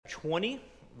20,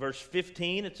 verse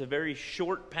 15. It's a very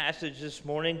short passage this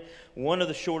morning, one of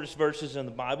the shortest verses in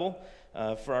the Bible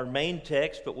for our main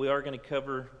text, but we are going to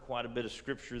cover quite a bit of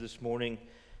Scripture this morning,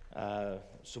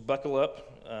 so buckle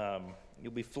up.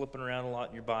 You'll be flipping around a lot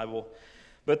in your Bible.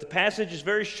 But the passage is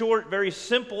very short, very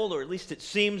simple, or at least it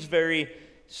seems very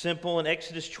simple. In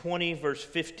Exodus 20, verse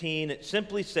 15, it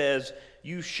simply says,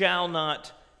 "You shall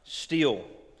not steal."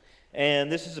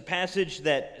 And this is a passage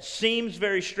that seems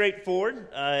very straightforward.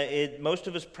 Most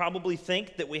of us probably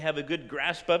think that we have a good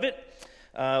grasp of it.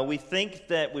 We think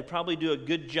that we probably do a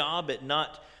good job at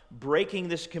not breaking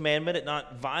this commandment, at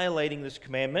not violating this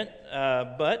commandment.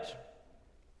 But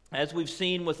as we've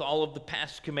seen with all of the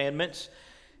past commandments,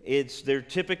 they're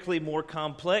typically more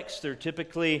complex, they're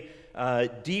typically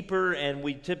deeper, and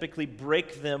we typically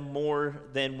break them more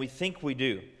than we think we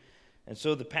do. And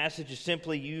so the passage is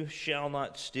simply, "You shall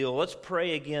not steal." Let's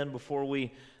pray again before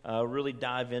we really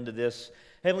dive into this.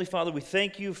 Heavenly Father, we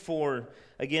thank you for,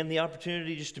 again, the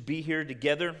opportunity just to be here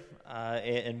together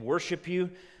and worship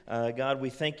you. God, we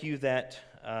thank you that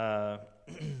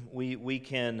we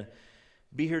can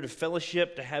be here to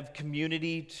fellowship, to have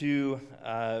community, to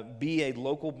be a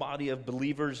local body of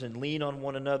believers and lean on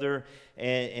one another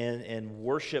and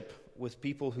worship with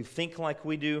people who think like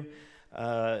we do.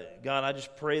 God, I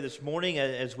just pray this morning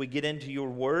as we get into your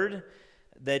word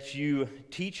that you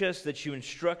teach us, that you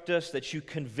instruct us, that you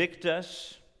convict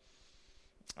us,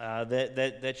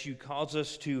 that you cause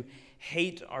us to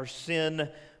hate our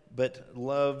sin but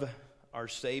love our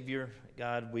Savior.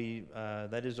 God,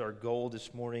 that is our goal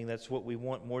this morning. That's what we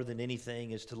want more than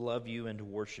anything, is to love you and to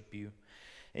worship you.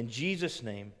 In Jesus'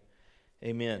 name,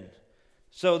 amen.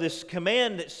 So this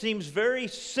command that seems very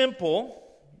simple,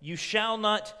 "You shall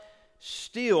not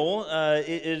steal,"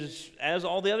 is, as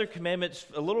all the other commandments,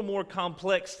 a little more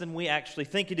complex than we actually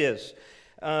think it is.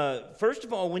 First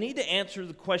of all, we need to answer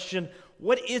the question,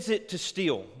 what is it to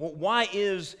steal? Well, why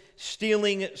is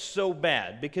stealing so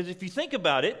bad? Because if you think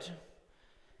about it,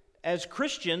 as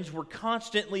Christians, we're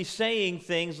constantly saying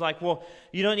things like, well,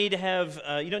 you don't need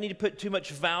to put too much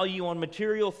value on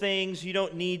material things. You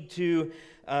don't need to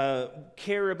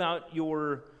care about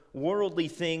your worldly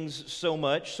things so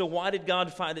much. So why did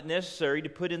God find it necessary to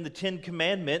put in the Ten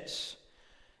Commandments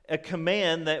a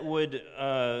command that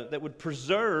would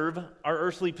preserve our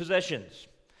earthly possessions,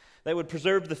 that would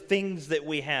preserve the things that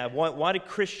we have? Why do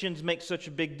Christians make such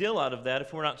a big deal out of that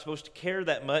if we're not supposed to care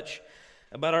that much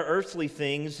about our earthly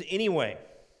things anyway?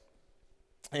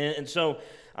 And so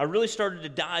I really started to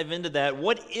dive into that.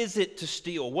 What is it to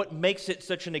steal? What makes it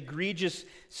such an egregious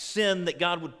sin that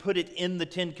God would put it in the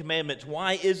Ten Commandments?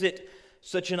 Why is it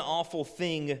such an awful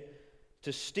thing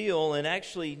to steal? And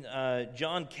actually,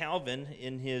 John Calvin,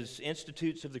 in his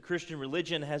Institutes of the Christian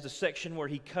Religion, has a section where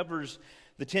he covers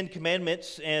the Ten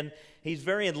Commandments, and he's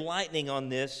very enlightening on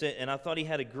this. And I thought he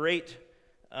had a great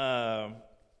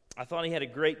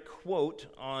quote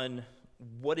on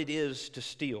what it is to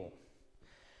steal.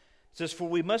 It says, "For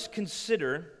we must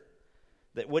consider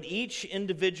that what each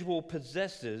individual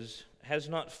possesses has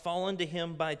not fallen to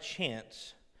him by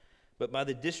chance, but by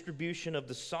the distribution of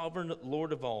the sovereign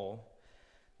Lord of all,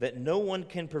 that no one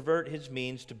can pervert his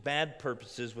means to bad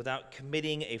purposes without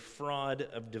committing a fraud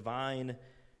of divine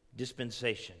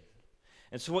dispensation."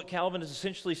 And so what Calvin is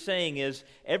essentially saying is,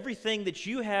 everything that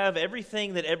you have,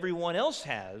 everything that everyone else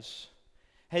has,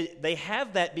 they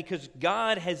have that because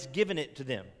God has given it to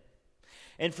them.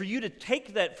 And for you to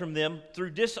take that from them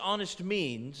through dishonest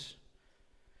means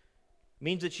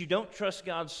that you don't trust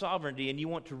God's sovereignty and you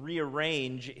want to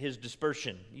rearrange his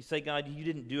dispersion. You say, "God, you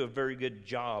didn't do a very good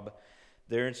job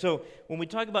there." And so when we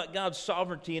talk about God's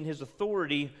sovereignty and his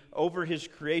authority over his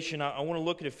creation, I want to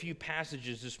look at a few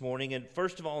passages this morning. And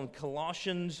first of all, in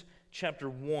Colossians chapter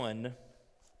 1,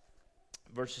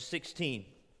 verses 16.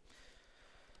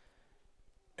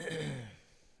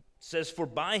 Says, "For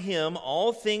by him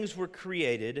all things were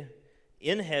created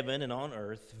in heaven and on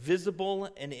earth, visible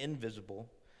and invisible,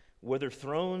 whether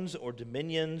thrones or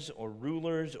dominions or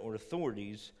rulers or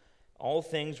authorities, all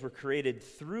things were created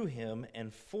through him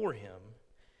and for him,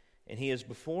 and he is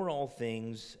before all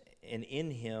things, and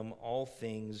in him all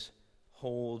things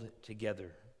hold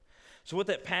together." So what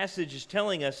that passage is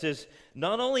telling us is,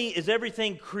 not only is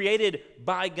everything created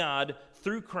by God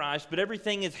through Christ, but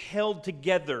everything is held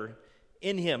together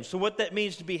in him. So what that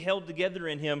means to be held together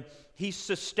in him, he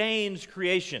sustains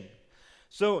creation.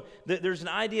 So there's an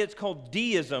idea, it's called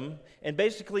deism, and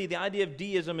basically the idea of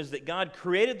deism is that God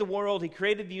created the world, he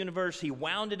created the universe, he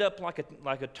wound it up like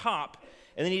a top,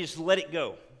 and then he just let it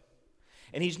go.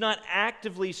 And he's not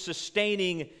actively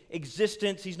sustaining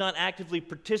existence, he's not actively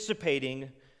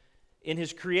participating in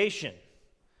his creation.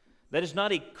 That is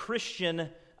not a Christian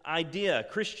idea.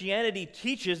 Christianity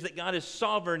teaches that God is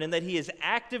sovereign and that He is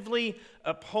actively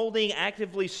upholding,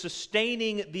 actively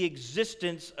sustaining the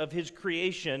existence of His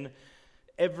creation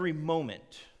every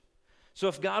moment. So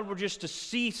if God were just to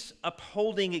cease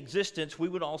upholding existence, we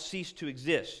would all cease to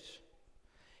exist.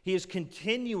 He is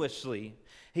continuously,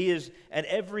 He is at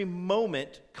every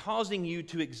moment causing you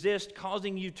to exist,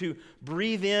 causing you to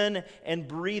breathe in and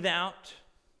breathe out.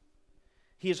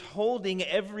 He is holding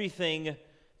everything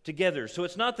together. So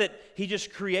it's not that He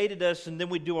just created us and then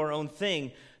we do our own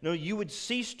thing. No, you would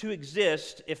cease to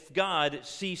exist if God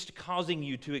ceased causing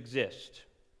you to exist.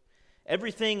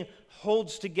 Everything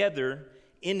holds together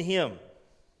in Him.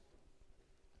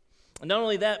 And not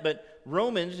only that, but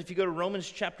Romans, if you go to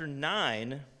Romans chapter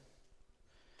 9,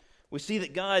 we see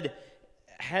that God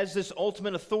has this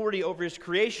ultimate authority over His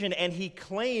creation, and He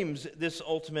claims this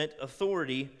ultimate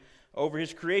authority over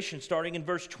His creation, starting in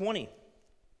verse 20.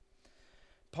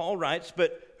 Paul writes,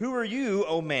 "But who are you,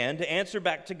 O man, to answer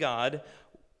back to God?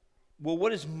 Will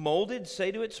what is molded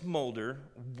say to its molder,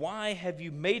 'Why have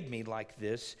you made me like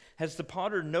this?' Has the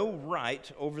potter no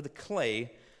right over the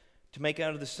clay to make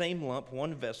out of the same lump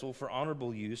one vessel for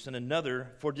honorable use and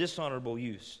another for dishonorable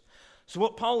use?" So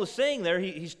what Paul is saying there,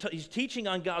 he's teaching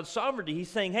on God's sovereignty. He's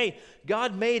saying, hey,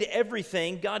 God made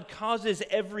everything. God causes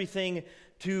everything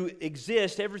to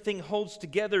exist. Everything holds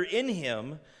together in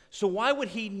Him. So why would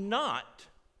He not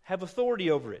have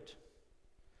authority over it?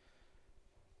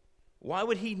 Why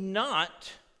would He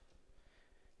not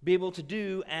be able to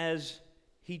do as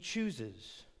He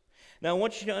chooses? Now, I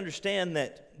want you to understand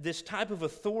that this type of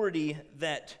authority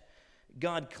that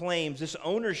God claims, this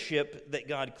ownership that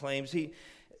God claims,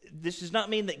 this does not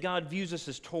mean that God views us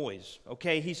as toys,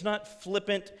 okay? He's not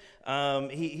flippant.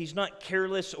 He's not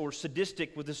careless or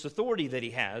sadistic with this authority that He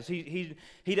has. He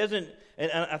doesn't,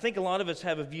 and I think a lot of us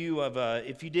have a view of,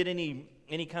 if you did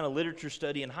any kind of literature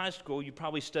study in high school, you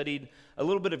probably studied a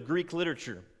little bit of Greek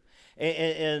literature.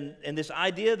 And this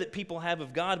idea that people have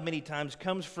of God many times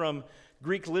comes from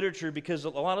Greek literature, because a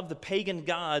lot of the pagan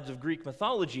gods of Greek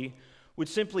mythology would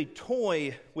simply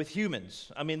toy with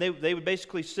humans. I mean, they would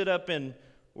basically sit up in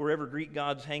wherever Greek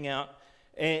gods hang out,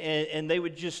 and they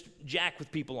would just jack with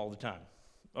people all the time,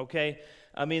 okay?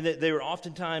 I mean, they were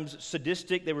oftentimes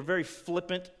sadistic. They were very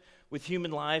flippant with human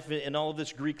life and all of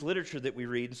this Greek literature that we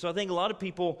read. And so I think a lot of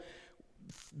people,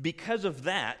 because of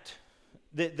that,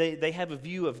 they have a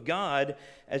view of God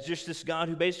as just this God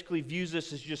who basically views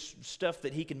us as just stuff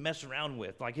that He can mess around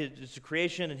with. Like it's a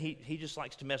creation, and he just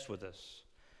likes to mess with us.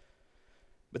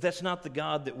 But that's not the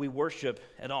God that we worship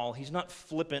at all. He's not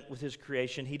flippant with His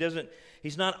creation.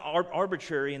 He's not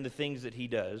arbitrary in the things that He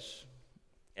does.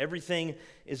 Everything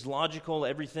is logical.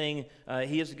 Everything,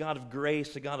 He is a God of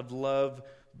grace, a God of love.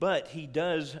 But He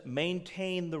does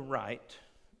maintain the right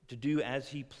to do as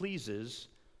He pleases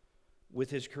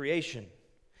with His creation.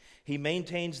 He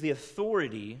maintains the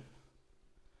authority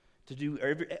to do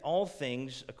all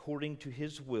things according to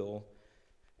His will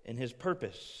and His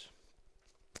purpose.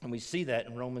 And we see that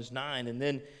in Romans 9. And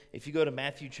then if you go to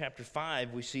Matthew chapter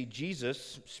 5, we see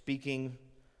Jesus speaking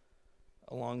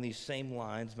along these same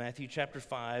lines. Matthew chapter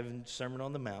 5 and Sermon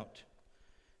on the Mount.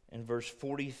 In verse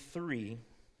 43,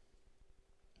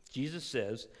 Jesus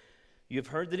says, "You have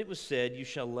heard that it was said, 'You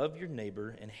shall love your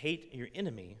neighbor and hate your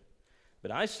enemy.' But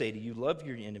I say to you, love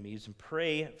your enemies and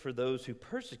pray for those who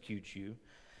persecute you,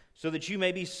 so that you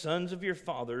may be sons of your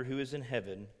Father who is in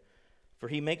heaven. For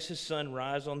He makes His sun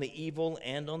rise on the evil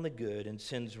and on the good, and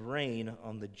sends rain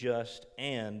on the just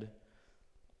and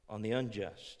on the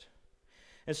unjust."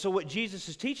 And so what Jesus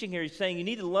is teaching here, He's saying you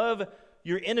need to love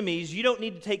your enemies. You don't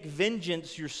need to take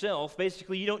vengeance yourself.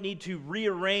 Basically, you don't need to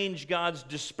rearrange God's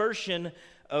dispersion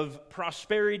of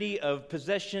prosperity, of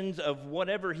possessions, of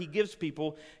whatever He gives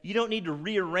people. You don't need to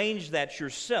rearrange that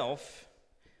yourself,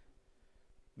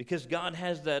 because God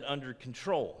has that under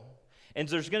control. And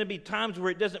there's going to be times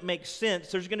where it doesn't make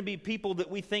sense. There's going to be people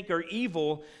that we think are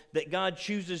evil that God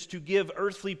chooses to give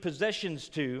earthly possessions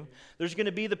to. There's going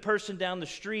to be the person down the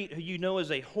street who you know is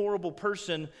a horrible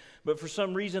person, but for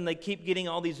some reason they keep getting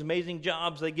all these amazing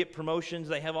jobs, they get promotions,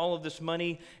 they have all of this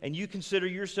money, and you consider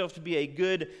yourself to be a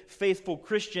good, faithful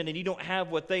Christian, and you don't have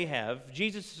what they have.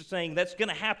 Jesus is saying that's going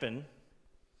to happen,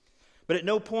 but at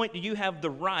no point do you have the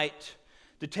right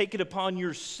to take it upon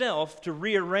yourself to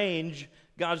rearrange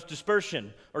God's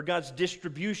dispersion or God's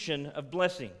distribution of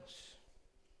blessings.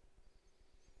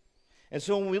 And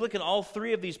so when we look at all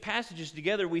three of these passages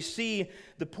together, we see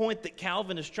the point that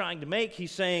Calvin is trying to make.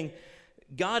 He's saying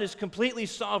God is completely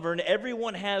sovereign.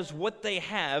 Everyone has what they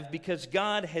have because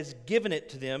God has given it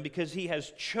to them, because He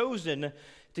has chosen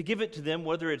to give it to them,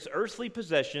 whether it's earthly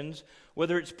possessions,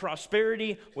 whether it's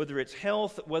prosperity, whether it's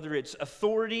health, whether it's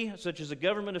authority, such as a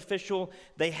government official.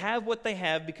 They have what they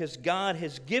have because God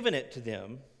has given it to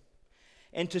them.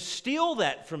 And to steal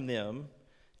that from them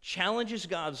challenges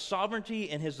God's sovereignty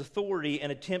and his authority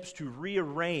and attempts to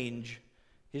rearrange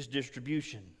his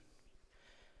distribution.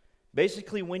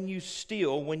 Basically, when you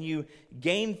steal, when you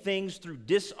gain things through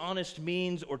dishonest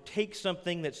means or take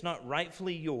something that's not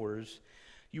rightfully yours,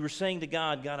 you were saying to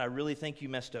God, God, I really think you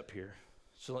messed up here,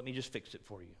 so let me just fix it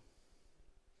for you.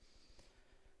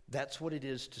 That's what it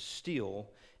is to steal,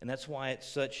 and that's why it's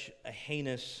such a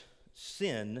heinous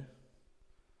sin,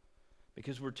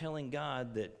 because we're telling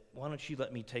God that, why don't you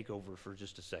let me take over for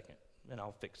just a second, and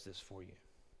I'll fix this for you.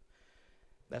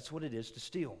 That's what it is to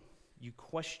steal. You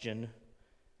question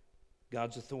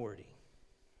God's authority.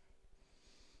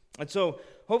 And so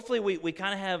hopefully we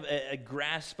kind of have a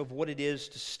grasp of what it is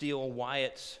to steal, why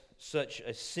it's such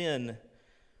a sin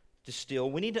to steal.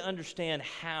 We need to understand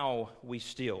how we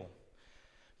steal.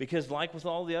 Because like with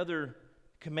all the other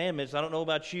commandments, I don't know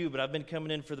about you, but I've been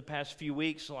coming in for the past few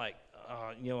weeks like,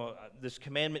 this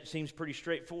commandment seems pretty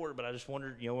straightforward, but I just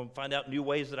wondered, find out new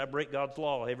ways that I break God's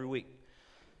law every week.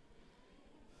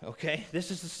 Okay,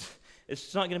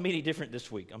 it's not going to be any different this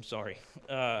week. I'm sorry.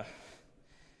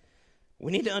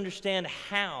 We need to understand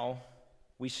how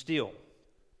we steal.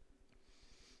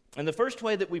 And the first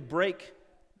way that we break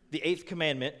the eighth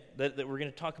commandment that we're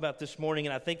going to talk about this morning,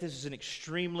 and I think this is an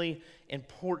extremely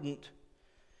important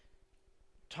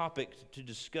topic to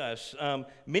discuss.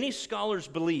 Many scholars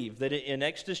believe that in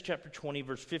Exodus chapter 20,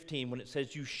 verse 15, when it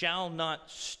says, you shall not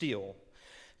steal,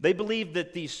 they believe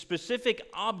that the specific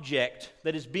object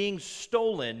that is being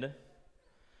stolen,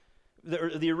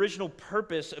 the original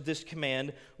purpose of this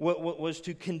command was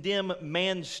to condemn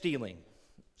man-stealing.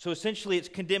 So essentially it's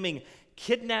condemning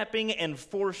kidnapping and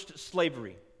forced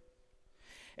slavery.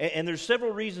 And there's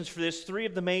several reasons for this. Three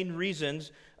of the main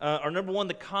reasons are, number one,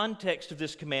 the context of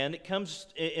this command. It comes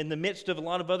in the midst of a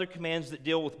lot of other commands that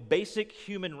deal with basic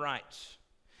human rights.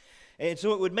 And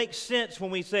so it would make sense when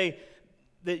we say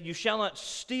that you shall not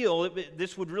steal,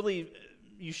 this would really,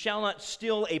 you shall not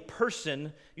steal a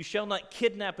person, you shall not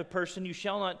kidnap a person, you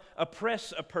shall not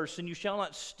oppress a person, you shall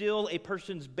not steal a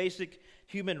person's basic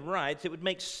human rights. It would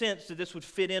make sense that this would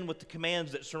fit in with the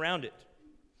commands that surround it.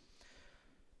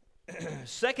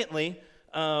 Secondly,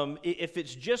 if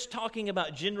it's just talking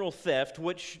about general theft,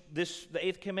 which the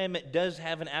eighth commandment does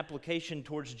have an application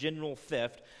towards general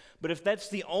theft, but if that's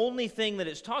the only thing that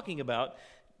it's talking about,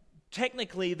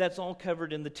 technically that's all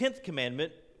covered in the 10th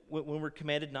commandment when we're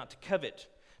commanded not to covet,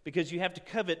 because you have to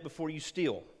covet before you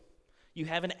steal. You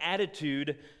have an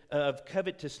attitude of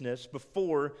covetousness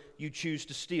before you choose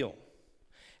to steal.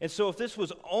 And so if this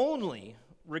was only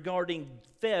regarding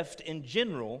theft in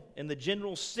general, in the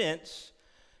general sense,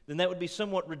 then that would be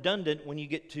somewhat redundant when you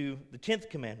get to the 10th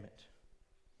commandment.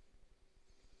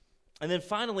 And then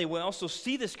finally, we also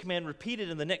see this command repeated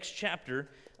in the next chapter,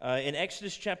 in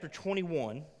Exodus chapter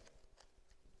 21.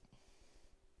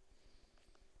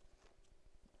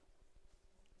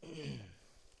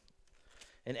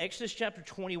 In Exodus chapter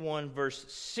 21, verse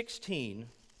 16,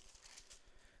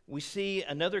 we see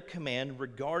another command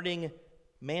regarding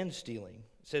man-stealing.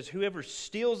 It says, whoever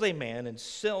steals a man and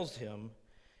sells him,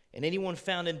 and anyone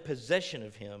found in possession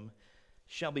of him,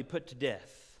 shall be put to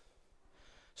death.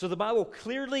 So the Bible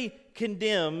clearly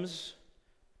condemns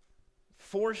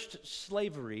forced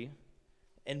slavery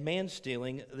and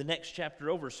man-stealing the next chapter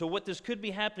over. So what this could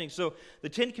be happening, so the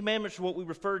 10 Commandments are what we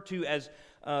refer to as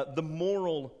the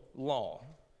moral law.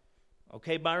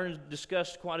 Okay, Byron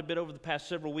discussed quite a bit over the past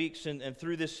several weeks and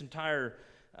through this entire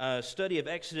study of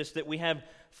Exodus that we have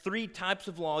three types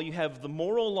of law. You have the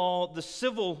moral law, the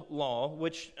civil law,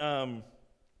 which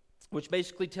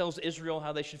basically tells Israel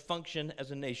how they should function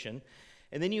as a nation.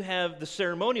 And then you have the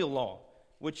ceremonial law,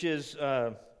 which is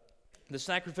the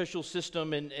sacrificial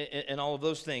system and all of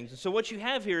those things. And so what you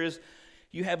have here is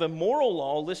you have a moral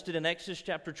law listed in Exodus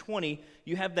chapter 20.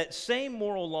 You have that same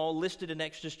moral law listed in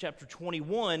Exodus chapter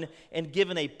 21 and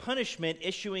given a punishment,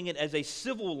 issuing it as a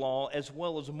civil law as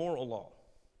well as a moral law.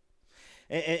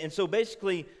 And so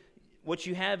basically what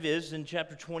you have is in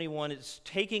chapter 21, it's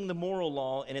taking the moral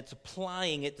law and it's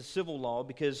applying it to civil law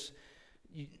because,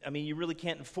 you really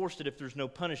can't enforce it if there's no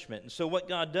punishment. And so what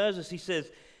God does is he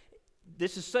says,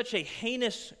 this is such a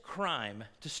heinous crime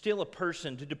to steal a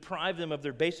person, to deprive them of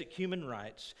their basic human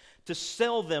rights, to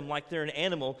sell them like they're an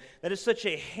animal. That is such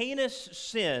a heinous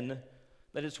sin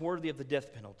that it's worthy of the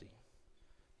death penalty.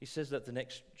 He says that the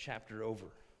next chapter over.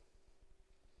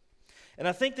 And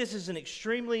I think this is an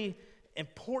extremely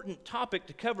important topic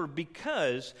to cover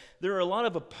because there are a lot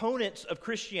of opponents of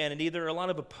Christianity, there are a lot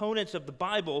of opponents of the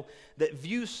Bible that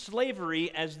view slavery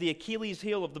as the Achilles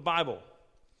heel of the Bible.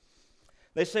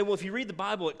 They say, well, if you read the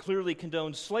Bible, it clearly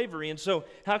condones slavery, and so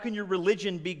how can your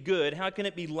religion be good? How can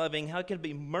it be loving? How can it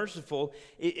be merciful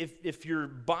if your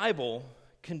Bible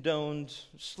condones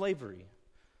slavery?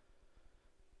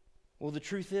 Well, the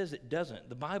truth is it doesn't.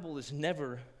 The Bible is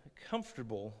never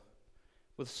comfortable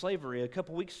with slavery. A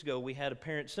couple weeks ago, we had a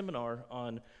parent seminar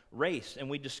on race, and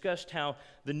we discussed how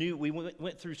we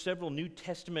went through several New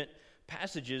Testament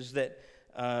passages that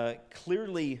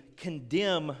clearly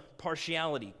condemn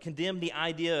partiality, condemn the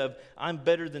idea of I'm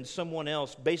better than someone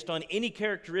else based on any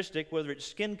characteristic, whether it's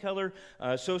skin color,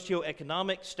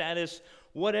 socioeconomic status,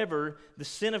 whatever. The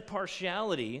sin of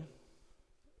partiality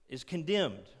is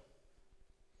condemned.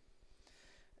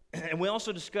 And we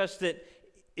also discussed that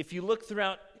if you look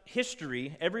throughout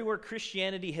history, everywhere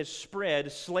Christianity has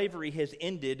spread, slavery has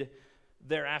ended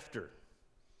thereafter.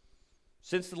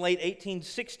 Since the late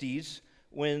 1860s,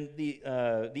 when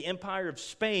the Empire of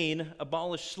Spain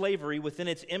abolished slavery within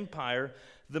its empire,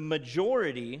 the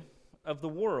majority of the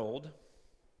world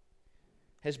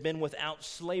has been without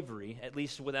slavery, at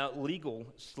least without legal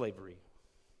slavery.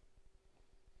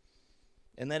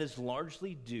 And that is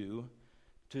largely due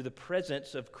to the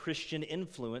presence of Christian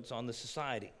influence on the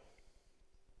society.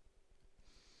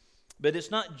 But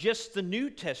it's not just the New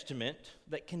Testament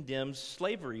that condemns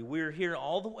slavery. We're here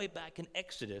all the way back in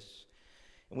Exodus,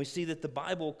 and we see that the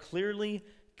Bible clearly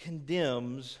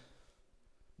condemns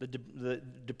the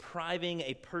depriving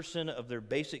a person of their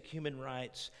basic human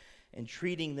rights and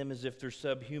treating them as if they're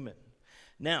subhuman.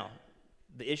 Now,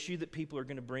 the issue that people are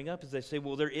going to bring up is they say,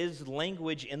 well, there is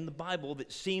language in the Bible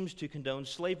that seems to condone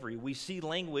slavery. We see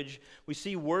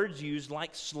words used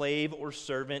like slave or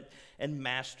servant and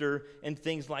master and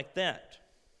things like that.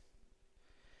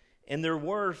 And there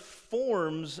were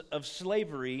forms of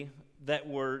slavery that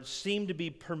seemed to be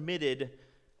permitted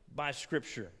by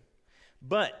Scripture.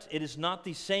 But it is not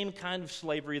the same kind of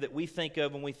slavery that we think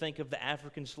of when we think of the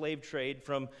African slave trade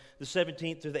from the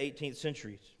 17th to the 18th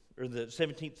centuries, or the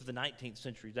 17th to the 19th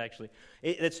centuries, actually.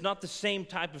 It's not the same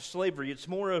type of slavery. It's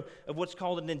more of what's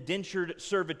called an indentured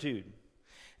servitude.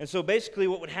 And so basically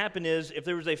what would happen is if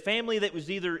there was a family that was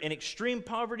either in extreme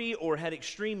poverty or had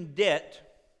extreme debt,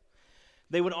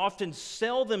 they would often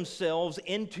sell themselves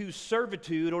into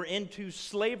servitude or into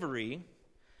slavery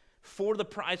for the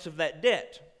price of that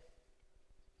debt.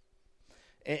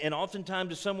 And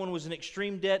oftentimes, if someone was in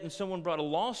extreme debt and someone brought a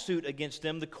lawsuit against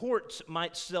them, the courts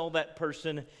might sell that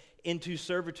person into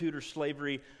servitude or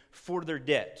slavery for their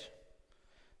debt.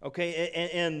 Okay,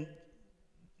 and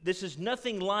this is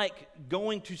nothing like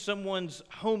going to someone's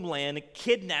homeland,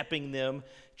 kidnapping them,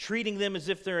 treating them as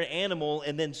if they're an animal,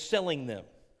 and then selling them.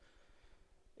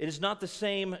 It is not the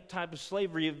same type of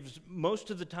slavery. It was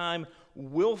most of the time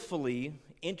willfully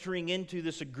entering into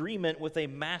this agreement with a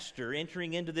master,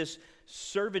 entering into this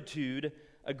servitude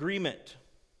agreement.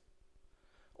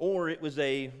 Or it was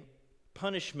a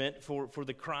punishment for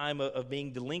the crime of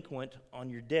being delinquent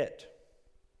on your debt.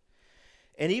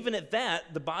 And even at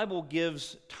that, the Bible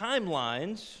gives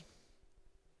timelines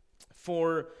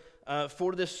for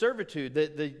this servitude,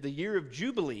 the year of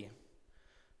Jubilee,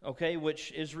 okay,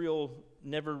 which Israel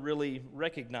never really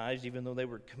recognized, even though they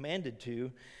were commanded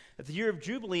to. At the year of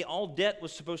Jubilee, all debt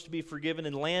was supposed to be forgiven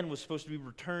and land was supposed to be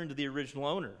returned to the original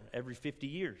owner every 50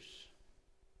 years.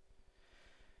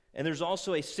 And there's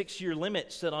also a 6-year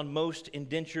limit set on most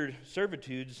indentured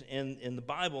servitudes in the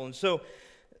Bible. And so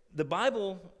the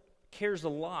Bible cares a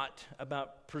lot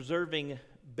about preserving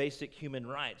basic human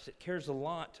rights. It cares a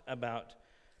lot about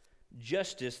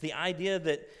justice. The idea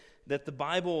that the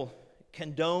Bible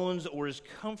condones or is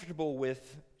comfortable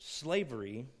with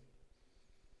slavery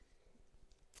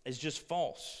is just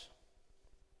false.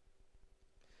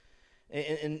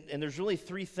 And there's really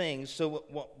three things. So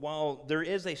while there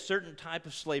is a certain type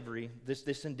of slavery,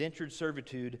 this indentured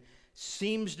servitude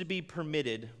seems to be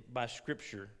permitted by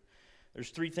Scripture, there's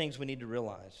three things we need to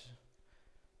realize.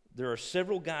 There are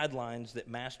several guidelines that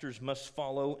masters must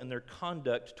follow in their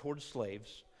conduct towards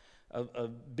slaves. A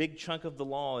big chunk of the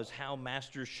law is how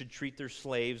masters should treat their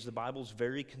slaves. The Bible's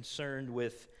very concerned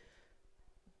with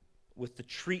the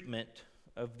treatment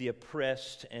of the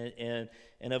oppressed and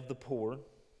of the poor.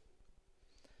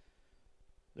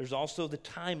 There's also the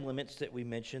time limits that we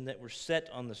mentioned that were set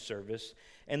on the service.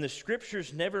 And the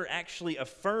Scriptures never actually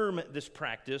affirm this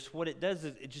practice. What it does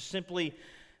is it just simply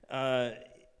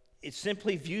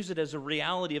views it as a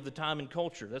reality of the time and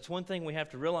culture. That's one thing we have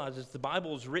to realize is the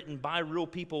Bible is written by real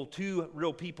people to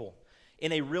real people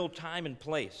in a real time and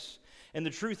place. And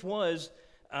the truth was,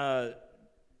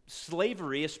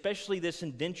 slavery, especially this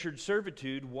indentured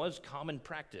servitude, was common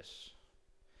practice.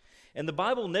 And the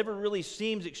Bible never really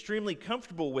seems extremely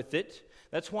comfortable with it.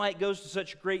 That's why it goes to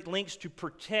such great lengths to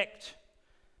protect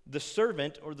the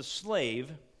servant or the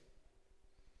slave.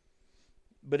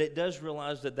 But it does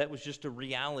realize that that was just a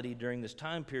reality during this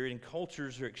time period, and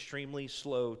cultures are extremely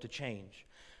slow to change.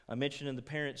 I mentioned in the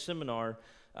parent seminar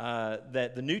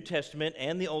that the New Testament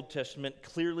and the Old Testament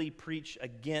clearly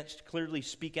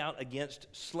speak out against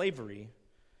slavery,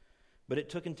 but it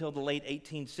took until the late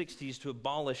 1860s to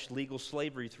abolish legal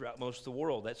slavery throughout most of the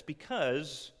world. That's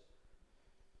because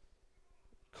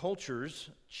cultures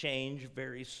change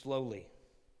very slowly.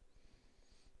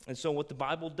 And so what the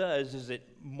Bible does is it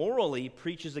morally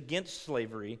preaches against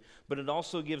slavery, but it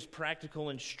also gives practical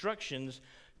instructions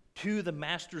to the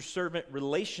master-servant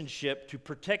relationship to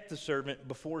protect the servant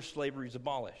before slavery is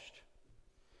abolished.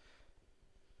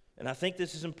 And I think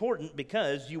this is important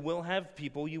because you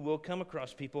will come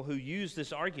across people who use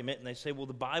this argument and they say, well,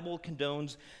 the Bible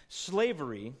condones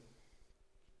slavery,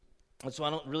 and so I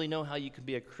don't really know how you can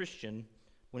be a Christian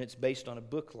when it's based on a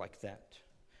book like that.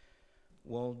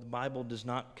 Well, the Bible does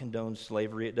not condone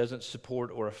slavery. It doesn't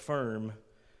support or affirm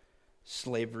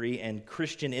slavery, and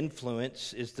Christian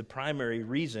influence is the primary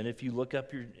reason. If you look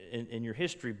up in your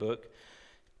history book,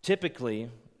 typically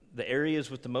the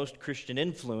areas with the most Christian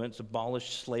influence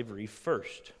abolished slavery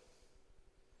first.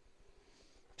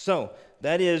 So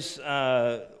that is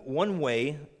one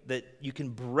way that you can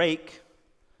break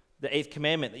the eighth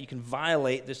commandment, that you can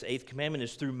violate this eighth commandment,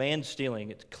 is through man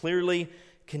stealing. It's clearly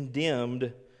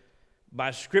condemned by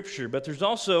Scripture. But there's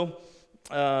also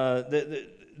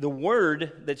the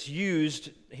word that's used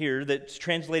here that's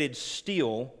translated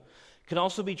steal can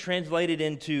also be translated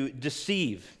into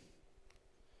deceive.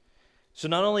 So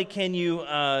not only can you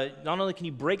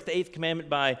break the eighth commandment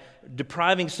by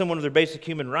depriving someone of their basic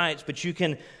human rights, but you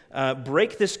can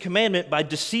break this commandment by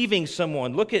deceiving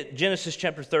someone. Look at Genesis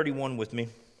chapter 31 with me.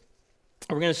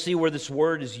 We're going to see where this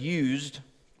word is used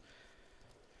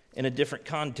in a different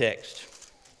context.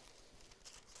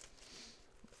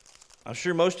 I'm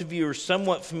sure most of you are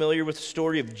somewhat familiar with the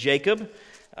story of Jacob.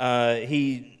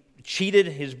 He cheated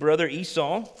his brother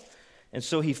Esau, and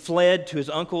so he fled to his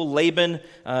uncle Laban.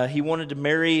 He wanted to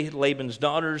marry Laban's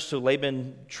daughters, so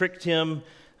Laban tricked him,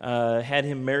 had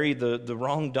him marry the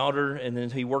wrong daughter, and then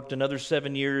he worked another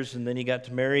 7 years, and then he got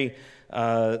to marry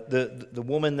the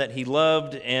woman that he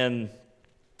loved, and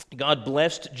God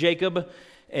blessed Jacob,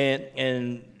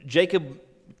 and Jacob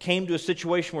came to a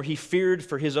situation where he feared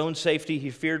for his own safety.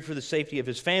 He feared for the safety of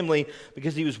his family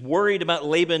because he was worried about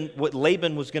what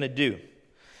Laban was going to do.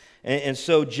 And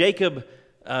so Jacob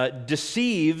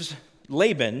deceives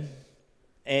Laban,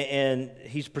 and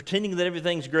he's pretending that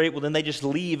everything's great. Well, then they just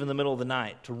leave in the middle of the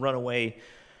night to run away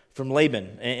from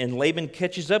Laban. And Laban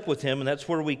catches up with him, and that's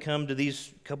where we come to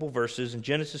these couple verses in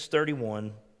Genesis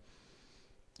 31,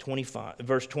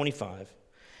 verse 25.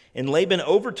 And Laban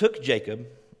overtook Jacob.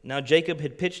 Now Jacob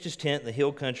had pitched his tent in the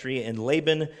hill country, and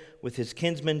Laban with his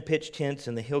kinsmen pitched tents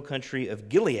in the hill country of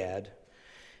Gilead.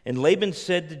 And Laban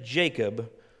said to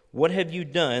Jacob, "What have you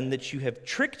done that you have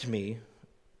tricked me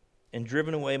and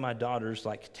driven away my daughters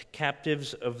like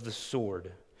captives of the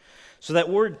sword?" So that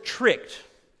word tricked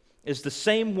is the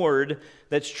same word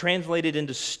that's translated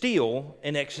into steal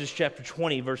in Exodus chapter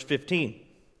 20, verse 15.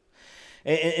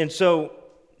 And so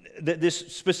this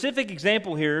specific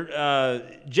example here,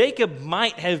 Jacob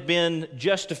might have been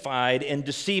justified in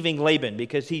deceiving Laban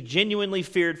because he genuinely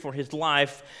feared for his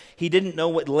life. He didn't know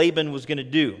what Laban was going to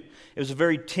do. It was a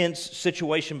very tense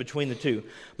situation between the two.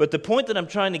 But the point that I'm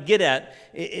trying to get at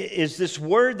is this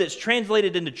word that's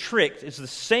translated into tricked is the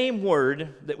same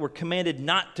word that we're commanded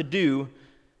not to do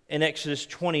in Exodus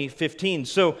 20:15.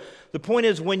 So the point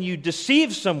is, when you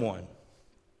deceive someone,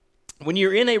 when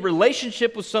you're in a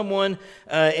relationship with someone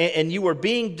and you are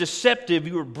being deceptive,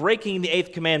 you are breaking the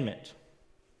eighth commandment.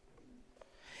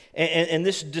 And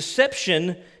this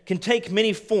deception can take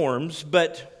many forms,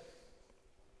 but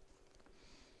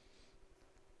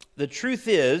the truth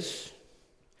is,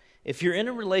 if you're in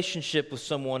a relationship with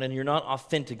someone and you're not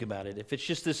authentic about it, if it's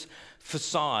just this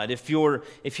facade, if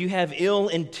you have ill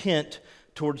intent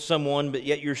towards someone but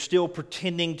yet you're still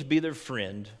pretending to be their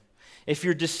friend, if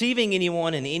you're deceiving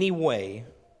anyone in any way,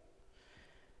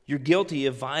 you're guilty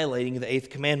of violating the eighth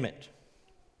commandment.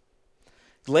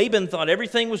 Laban thought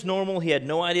everything was normal. He had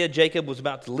no idea Jacob was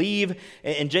about to leave,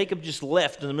 and Jacob just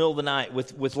left in the middle of the night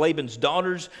with Laban's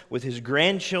daughters, with his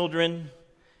grandchildren,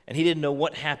 and he didn't know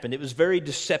what happened. It was very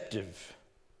deceptive.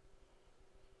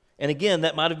 And again,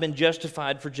 that might have been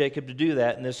justified for Jacob to do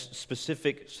that in this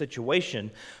specific situation.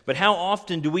 But how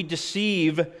often do we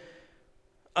deceive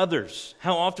others?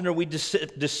 How often are we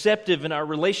deceptive in our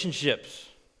relationships?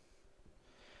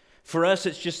 For us,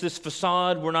 it's just this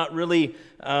facade. We're not really,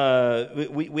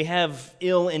 we have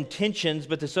ill intentions,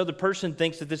 but this other person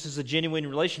thinks that this is a genuine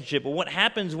relationship. But what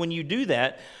happens when you do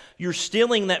that? You're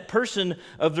stealing that person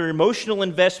of their emotional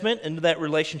investment into that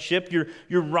relationship.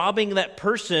 You're robbing that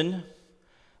person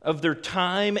of their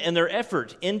time and their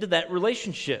effort into that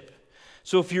relationship.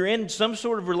 So if you're in some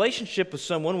sort of relationship with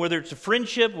someone, whether it's a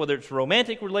friendship, whether it's a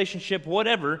romantic relationship,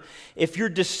 whatever, if you're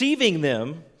deceiving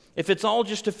them, if it's all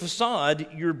just a facade,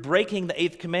 you're breaking the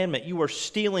 8th commandment. You are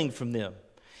stealing from them.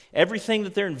 Everything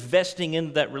that they're investing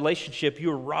into that relationship,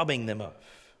 you're robbing them of.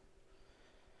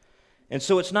 And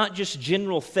so it's not just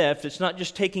general theft. It's not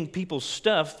just taking people's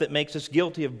stuff that makes us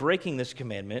guilty of breaking this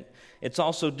commandment. It's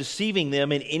also deceiving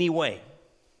them in any way.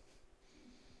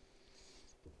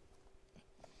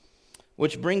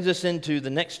 Which brings us into the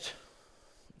next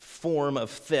form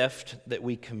of theft that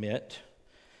we commit.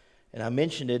 And I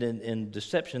mentioned it in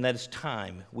deception. That is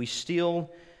time. We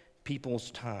steal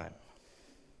people's time.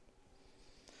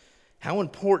 How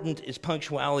important is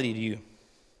punctuality to you?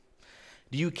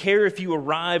 Do you care if you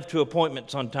arrive to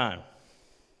appointments on time?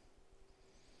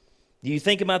 Do you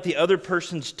think about the other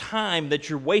person's time that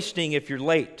you're wasting if you're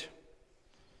late?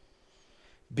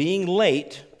 Being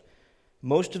late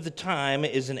most of the time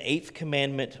is an 8th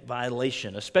commandment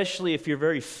violation, especially if you're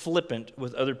very flippant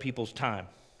with other people's time.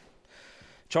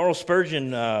 Charles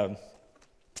Spurgeon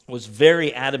was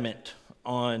very adamant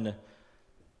on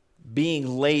being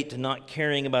late and not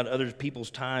caring about other people's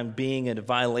time being a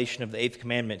violation of the 8th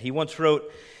commandment. He once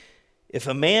wrote, "If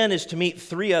a man is to meet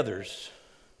 3 others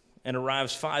and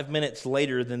arrives 5 minutes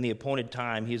later than the appointed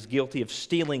time, he is guilty of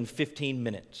stealing 15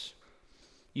 minutes.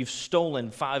 You've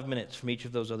stolen 5 minutes from each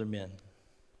of those other men."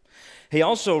 He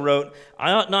also wrote,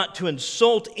 "I ought not to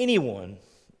insult anyone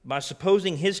by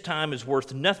supposing his time is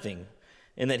worth nothing,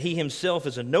 and that he himself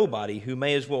is a nobody who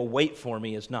may as well wait for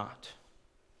me as not."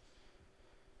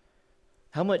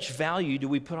 How much value do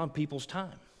we put on people's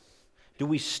time? Do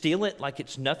we steal it like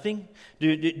it's nothing? Do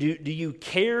you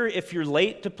care if you're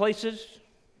late to places?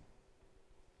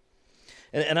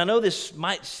 And I know this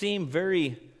might seem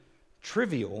very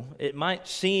trivial. It might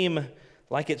seem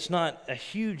like it's not a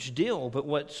huge deal, but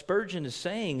what Spurgeon is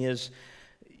saying is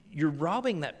you're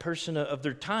robbing that person of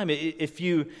their time.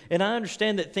 And I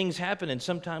understand that things happen and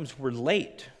sometimes we're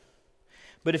late,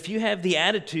 but if you have the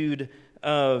attitude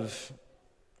of,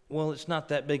 well, it's not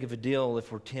that big of a deal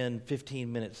if we're 10,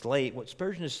 15 minutes late, what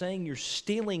Spurgeon is saying, you're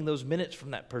stealing those minutes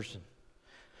from that person.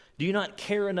 Do you not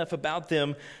care enough about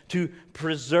them to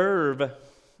preserve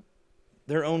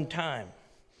their own time?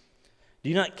 Do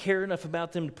you not care enough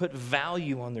about them to put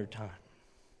value on their time?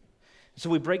 So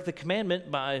we break the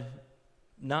commandment by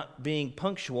not being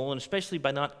punctual, and especially by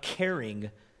not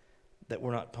caring that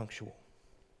we're not punctual.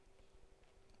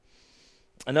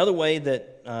 Another way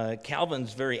that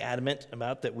Calvin's very adamant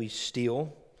about that we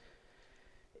steal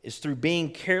is through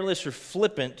being careless or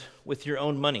flippant with your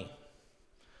own money.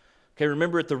 Okay,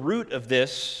 remember at the root of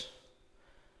this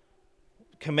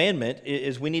commandment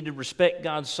is we need to respect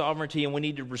God's sovereignty and we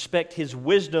need to respect His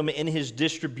wisdom in His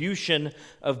distribution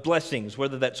of blessings,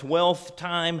 whether that's wealth,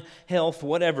 time, health,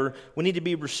 whatever. We need to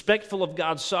be respectful of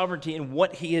God's sovereignty in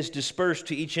what He has dispersed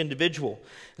to each individual.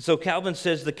 And so Calvin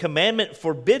says the commandment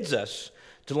forbids us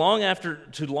to long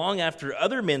after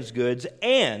other men's goods,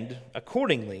 and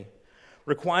accordingly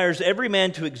requires every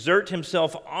man to exert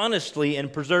himself honestly in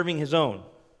preserving his own.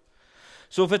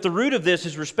 So if at the root of this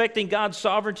is respecting God's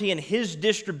sovereignty and His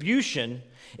distribution,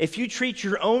 if you treat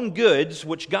your own goods,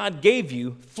 which God gave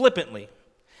you, flippantly,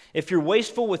 if you're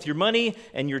wasteful with your money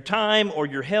and your time or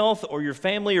your health or your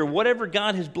family or whatever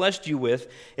God has blessed you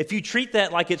with, if you treat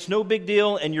that like it's no big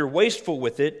deal and you're wasteful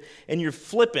with it and you're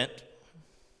flippant,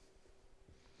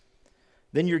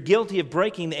 then you're guilty of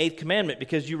breaking the 8th commandment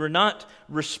because you are not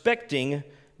respecting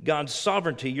God's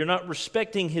sovereignty. You're not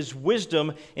respecting His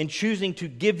wisdom in choosing to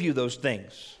give you those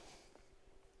things.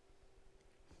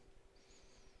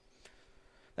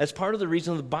 That's part of the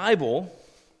reason the Bible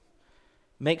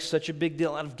makes such a big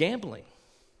deal out of gambling.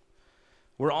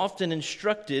 We're often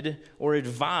instructed or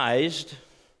advised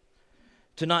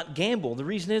to not gamble. The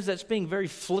reason is that's being very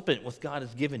flippant with what God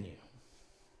has given you.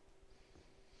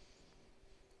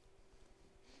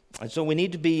 And so we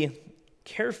need to be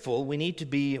careful, we need to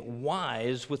be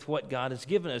wise with what God has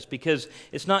given us, because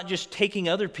it's not just taking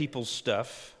other people's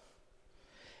stuff.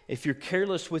 If you're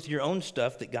careless with your own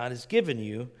stuff that God has given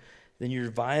you, then you're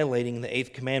violating the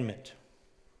 8th commandment.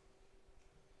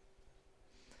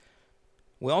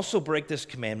 We also break this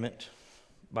commandment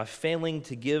by failing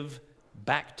to give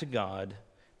back to God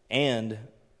and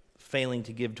failing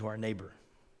to give to our neighbor.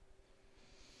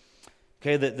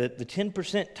 Okay, the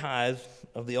 10% tithe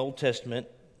of the Old Testament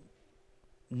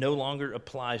no longer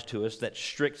applies to us, that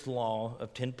strict law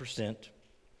of 10%.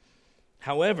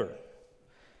 However,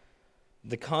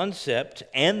 the concept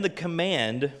and the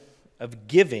command of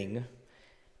giving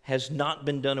has not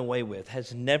been done away with,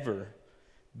 has never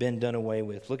been done away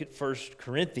with. Look at 1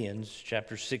 Corinthians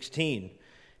chapter 16.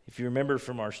 If you remember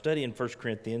from our study in 1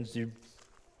 Corinthians,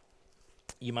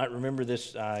 you might remember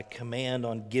this command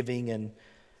on giving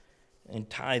and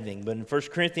tithing. But in 1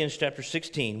 Corinthians chapter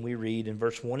 16, we read in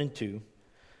verse 1 and 2,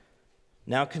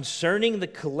 "Now concerning the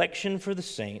collection for the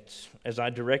saints, as I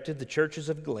directed the churches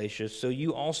of Galatia, so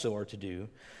you also are to do.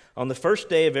 On the first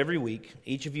day of every week,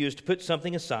 each of you is to put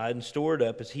something aside and store it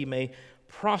up as he may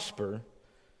prosper,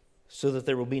 so that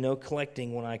there will be no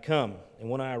collecting when I come. And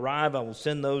when I arrive, I will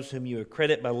send those whom you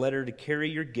accredit by letter to carry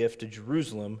your gift to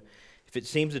Jerusalem. If it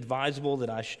seems advisable that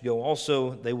I should go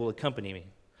also, they will accompany me."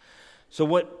 So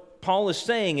what Paul is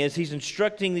saying is he's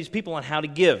instructing these people on how to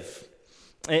give.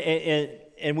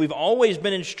 And we've always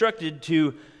been instructed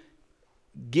to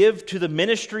give to the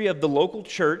ministry of the local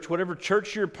church. Whatever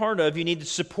church you're a part of, you need to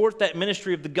support that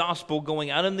ministry of the gospel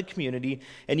going out in the community,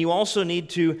 and you also need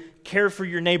to care for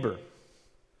your neighbor.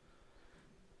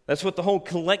 That's what the whole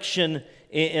collection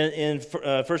in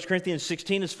 1 Corinthians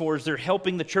 16 is for, is they're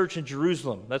helping the church in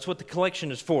Jerusalem. That's what the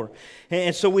collection is for.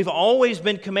 And so we've always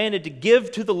been commanded to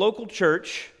give to the local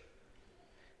church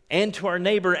and to our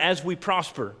neighbor as we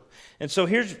prosper. And so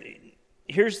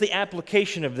here's the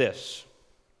application of this.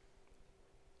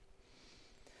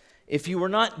 If you are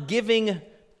not giving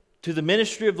to the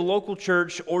ministry of the local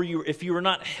church, or if you are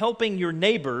not helping your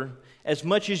neighbor as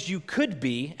much as you could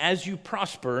be as you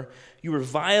prosper, you are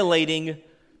violating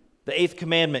the 8th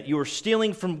commandment. You are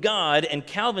stealing from God, and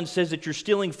Calvin says that you're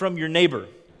stealing from your neighbor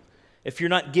if you're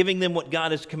not giving them what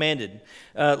God has commanded.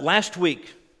 Last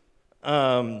week,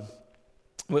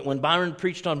 when Byron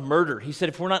preached on murder, he said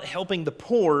if we're not helping the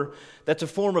poor, that's a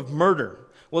form of murder.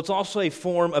 Well, it's also a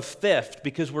form of theft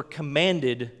because we're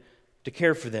commanded to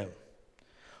care for them.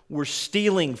 We're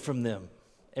stealing from them,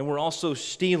 and we're also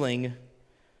stealing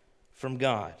from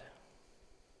God.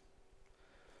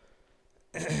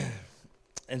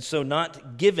 And so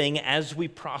not giving as we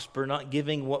prosper, not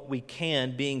giving what we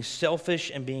can, being selfish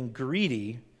and being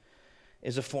greedy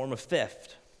is a form of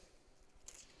theft.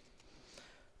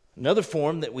 Another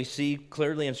form that we see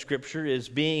clearly in Scripture is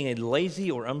being a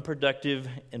lazy or unproductive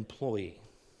employee.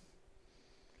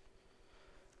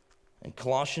 In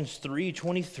Colossians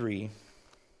 3:23,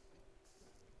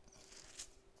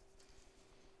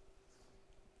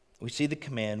 we see the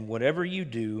command, "Whatever you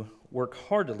do, work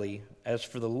heartily as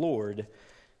for the Lord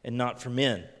and not for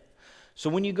men." So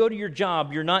when you go to your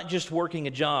job, you're not just working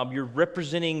a job, you're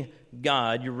representing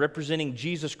God, you're representing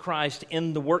Jesus Christ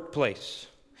in the workplace.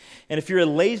 And if you're a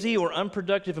lazy or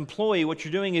unproductive employee, what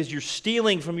you're doing is you're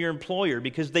stealing from your employer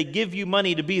because they give you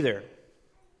money to be there.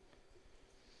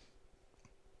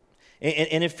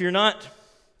 And if you're not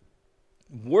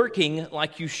working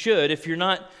like you should, if you're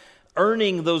not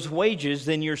earning those wages,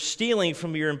 then you're stealing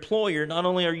from your employer. Not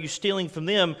only are you stealing from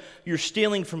them, you're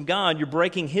stealing from God. You're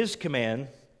breaking His command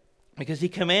because He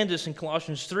commands us in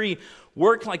Colossians 3,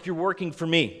 work like you're working for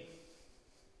me.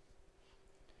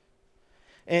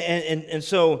 And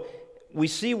so we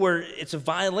see where it's a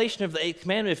violation of the 8th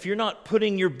commandment. If you're not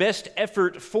putting your best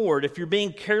effort forward, if you're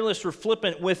being careless or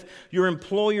flippant with your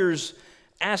employer's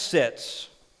assets,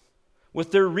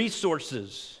 with their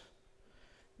resources,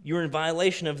 you're in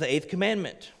violation of the 8th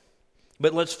commandment.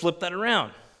 But let's flip that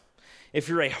around. If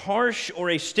you're a harsh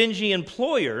or a stingy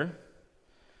employer,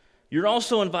 you're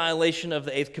also in violation of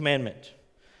the 8th commandment.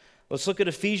 Let's look at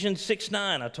Ephesians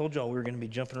 6:9. I told y'all we were going to be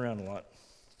jumping around a lot.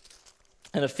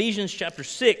 In Ephesians chapter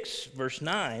 6, verse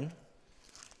 9,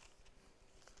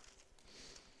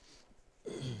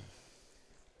 if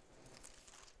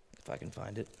I can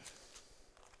find it.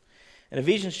 In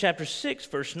Ephesians chapter 6,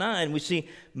 verse 9, we see,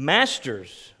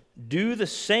 "Masters, do the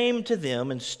same to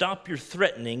them and stop your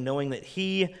threatening, knowing that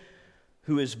He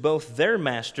who is both their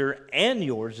master and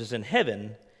yours is in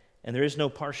heaven, and there is no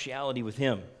partiality with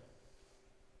Him."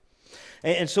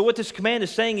 And so what this command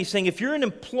is saying, He's saying if you're an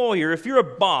employer, if you're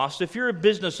a boss, if you're a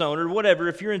business owner, whatever,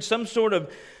 if you're in some sort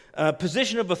of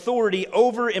position of authority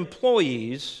over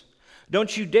employees,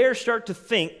 don't you dare start to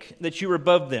think that you're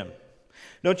above them.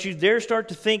 Don't you dare start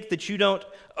to think that you don't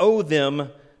owe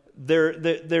them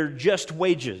their just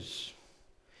wages,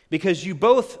 because you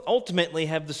both ultimately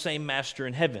have the same master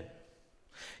in heaven.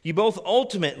 You both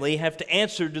ultimately have to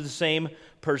answer to the same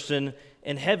person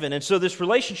in heaven. And so this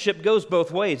relationship goes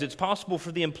both ways. It's possible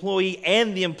for the employee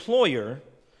and the employer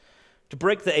to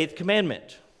break the 8th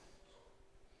commandment.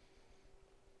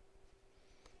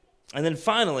 And then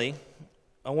finally,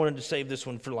 I wanted to save this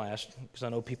one for last because I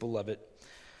know people love it.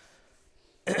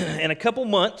 In a couple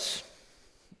months,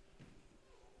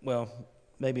 well,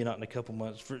 maybe not in a couple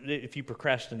months. If you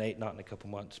procrastinate, not in a couple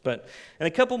months. But in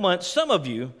a couple months, some of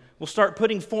you will start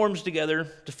putting forms together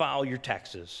to file your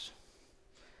taxes.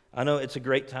 I know it's a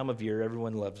great time of year.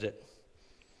 Everyone loves it.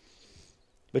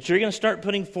 But you're going to start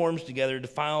putting forms together to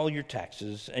file your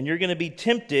taxes, and you're going to be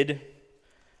tempted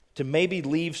to maybe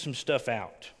leave some stuff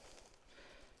out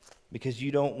because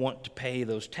you don't want to pay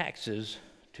those taxes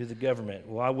to the government.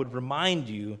 Well, I would remind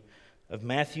you of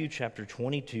Matthew chapter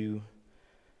 22,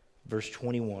 verse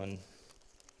 21.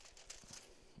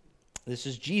 This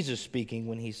is Jesus speaking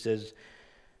when he says,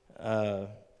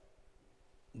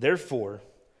 therefore,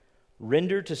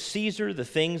 render to Caesar the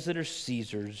things that are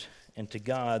Caesar's, and to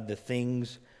God the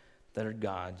things that are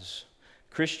God's.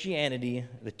 Christianity,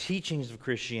 the teachings of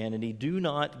Christianity, do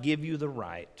not give you the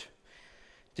right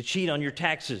to cheat on your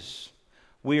taxes.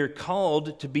 We are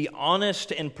called to be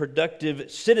honest and productive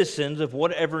citizens of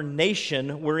whatever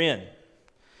nation we're in.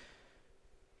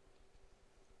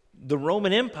 The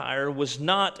Roman Empire was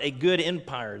not a good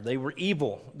empire. They were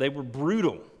evil. They were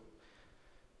brutal.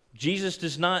 Jesus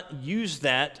does not use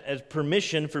that as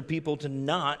permission for people to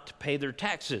not pay their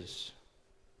taxes.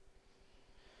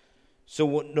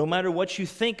 So no matter what you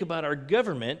think about our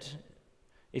government,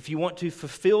 if you want to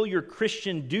fulfill your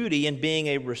Christian duty in being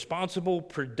a responsible,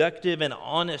 productive, and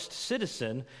honest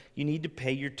citizen, you need to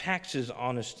pay your taxes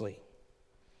honestly.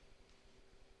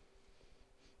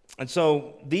 And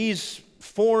so these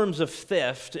forms of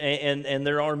theft, and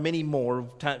there are many more.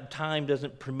 Time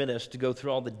doesn't permit us to go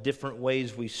through all the different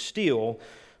ways we steal,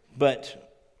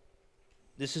 but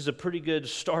this is a pretty good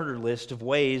starter list of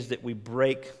ways that we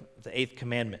break the eighth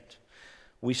commandment.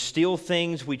 We steal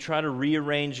things, we try to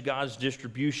rearrange God's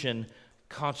distribution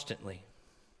constantly.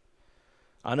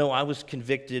 I know I was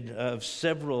convicted of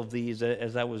several of these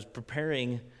as I was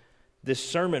preparing this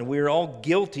sermon. We are all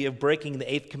guilty of breaking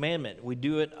the eighth commandment. We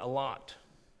do it a lot.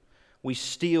 We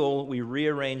steal, we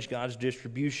rearrange God's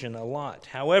distribution a lot.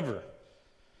 However,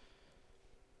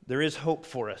 there is hope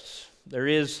for us. There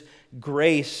is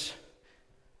grace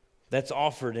that's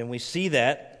offered, and we see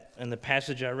that in the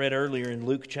passage I read earlier in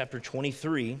Luke chapter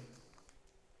 23.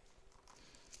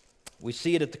 We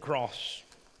see it at the cross.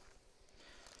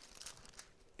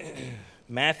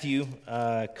 Matthew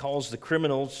calls the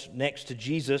criminals next to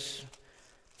Jesus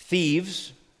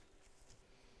thieves.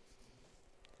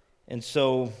 And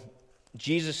so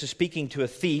Jesus is speaking to a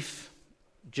thief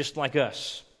just like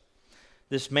us.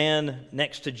 This man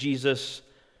next to Jesus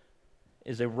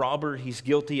is a robber. He's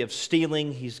guilty of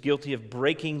stealing. He's guilty of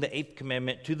breaking the eighth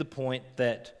commandment to the point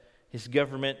that his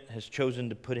government has chosen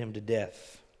to put him to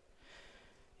death.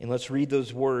 And let's read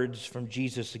those words from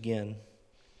Jesus again.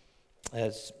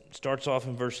 As it starts off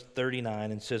in verse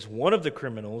 39 and says, one of the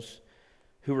criminals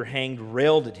who were hanged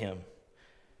railed at him,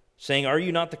 saying, "Are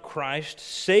you not the Christ?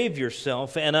 Save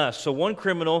yourself and us." So one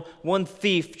criminal, one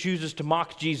thief chooses to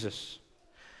mock Jesus.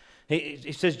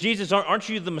 He says, "Jesus, aren't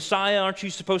you the Messiah? Aren't you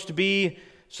supposed to be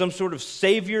some sort of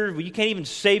savior? Well, you can't even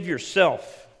save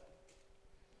yourself."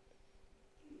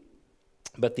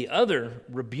 But the other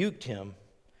rebuked him,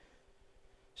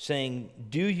 saying,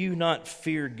 "Do you not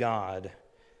fear God,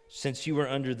 since you are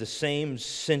under the same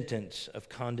sentence of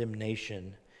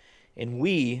condemnation? And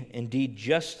we, indeed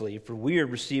justly, for we are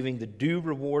receiving the due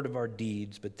reward of our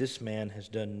deeds, but this man has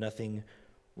done nothing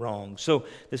wrong." So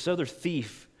this other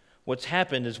thief, what's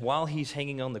happened is while he's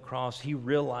hanging on the cross, he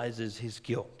realizes his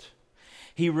guilt.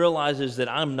 He realizes that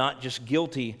I'm not just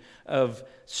guilty of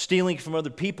stealing from other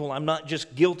people. I'm not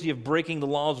just guilty of breaking the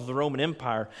laws of the Roman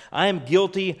Empire. I am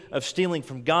guilty of stealing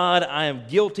from God. I am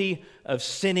guilty of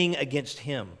sinning against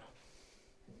him.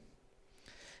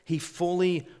 He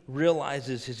fully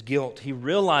realizes his guilt. He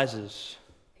realizes,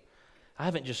 I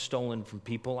haven't just stolen from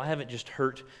people. I haven't just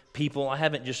hurt people. I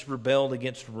haven't just rebelled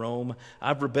against Rome.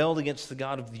 I've rebelled against the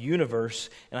God of the universe,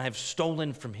 and I have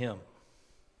stolen from him.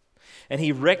 And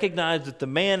he recognized that the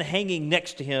man hanging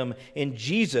next to him in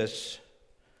Jesus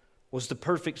was the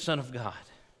perfect Son of God.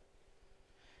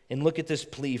 And look at this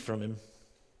plea from him.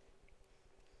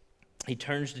 He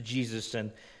turns to Jesus,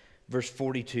 and verse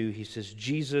 42, he says,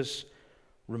 "Jesus,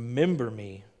 remember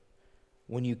me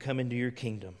when you come into your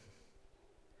kingdom."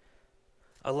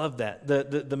 I love that.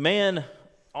 The man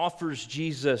offers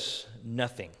Jesus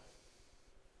nothing.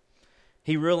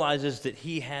 He realizes that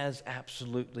he has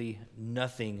absolutely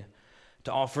nothing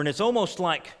to offer. And it's almost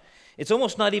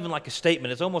not even like a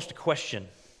statement. It's almost a question.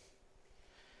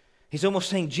 He's almost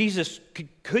saying, "Jesus,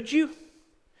 could you?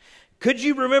 Could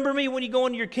you remember me when you go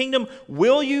into your kingdom?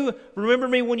 Will you remember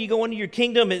me when you go into your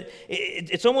kingdom?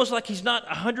 It's almost like he's not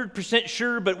 100%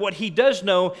 sure, but what he does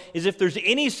know is if there's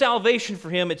any salvation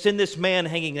for him, it's in this man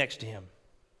hanging next to him.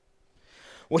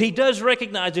 What he does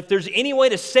recognize, if there's any way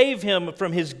to save him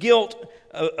from his guilt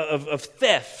of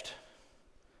theft,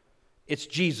 it's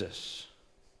Jesus.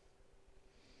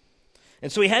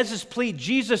 And so he has this plea,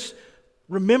 Jesus,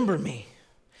 remember me.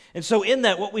 And so in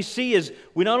that, what we see is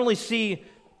we not only see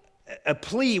a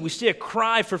plea, we see a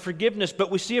cry for forgiveness,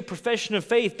 but we see a profession of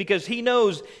faith because he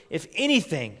knows if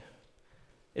anything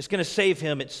is going to save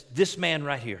him, it's this man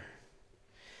right here.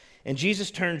 And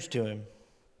Jesus turns to him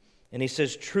and he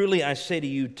says, truly I say to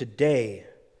you, today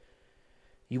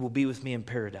you will be with me in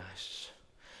paradise.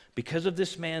 Because of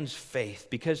this man's faith,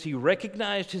 because he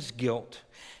recognized his guilt,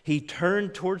 he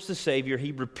turned towards the Savior,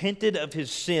 he repented of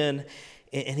his sin,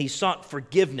 and he sought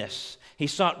forgiveness. He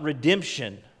sought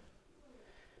redemption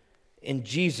in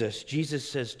Jesus. Jesus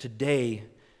says, today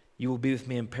you will be with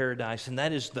me in paradise. And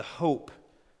that is the hope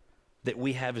that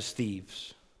we have as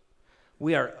thieves.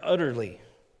 We are utterly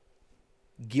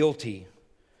guilty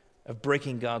of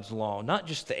breaking God's law. Not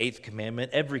just the 8th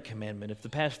commandment, every commandment. If the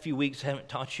past few weeks haven't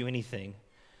taught you anything,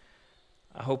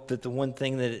 I hope that the one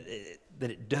thing that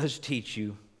it does teach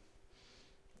you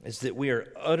is that we are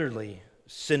utterly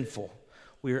sinful.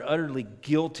 We are utterly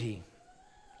guilty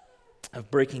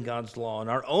of breaking God's law. And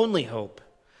our only hope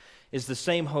is the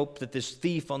same hope that this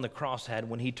thief on the cross had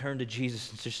when he turned to Jesus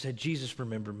and just said, Jesus,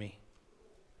 remember me.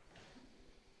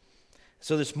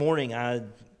 So this morning, I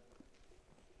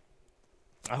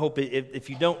hope if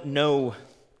you don't know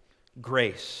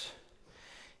grace,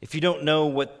 if you don't know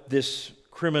what this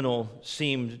criminal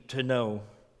seemed to know,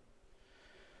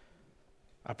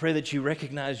 I pray that you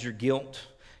recognize your guilt.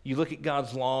 You look at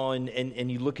God's law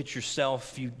and you look at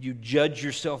yourself. You judge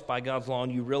yourself by God's law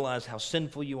and you realize how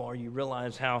sinful you are. You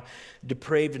realize how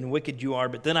depraved and wicked you are.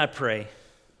 But then I pray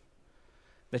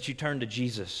that you turn to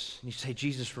Jesus and you say,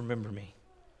 Jesus, remember me.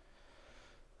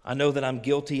 I know that I'm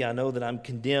guilty. I know that I'm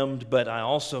condemned, but I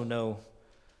also know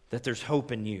that there's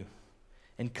hope in you.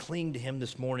 And cling to him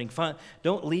this morning.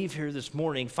 Don't leave here this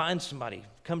morning. Find somebody.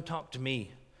 Come talk to me.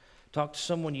 Talk to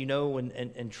someone you know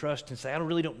and trust and say, I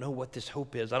really don't know what this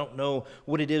hope is. I don't know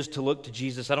what it is to look to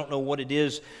Jesus. I don't know what it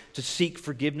is to seek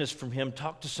forgiveness from him.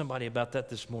 Talk to somebody about that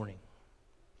this morning.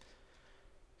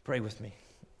 Pray with me.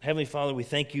 Heavenly Father, we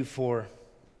thank you for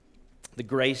the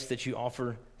grace that you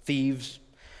offer thieves.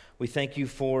 We thank you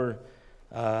for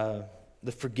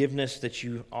the forgiveness that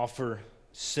you offer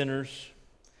sinners.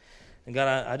 And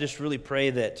God, I just really pray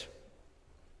that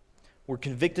we're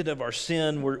convicted of our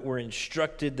sin. We're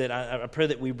instructed that I pray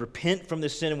that we repent from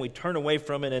this sin and we turn away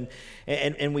from it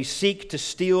and we seek to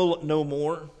steal no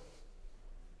more.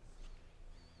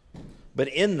 But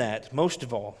in that, most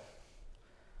of all,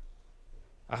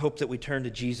 I hope that we turn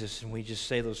to Jesus and we just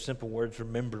say those simple words,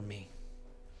 remember me.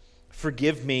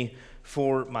 Forgive me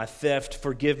for my theft.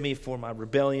 Forgive me for my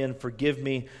rebellion. Forgive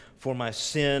me for my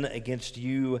sin against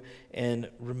you, and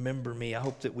remember me. I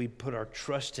hope that we put our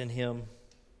trust in him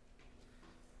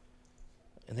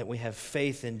and that we have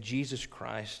faith in Jesus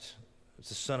Christ as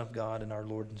the Son of God and our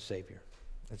Lord and Savior.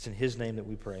 It's in his name that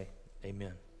we pray.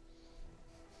 Amen.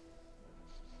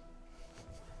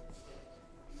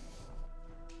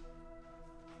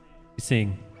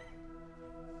 Sing.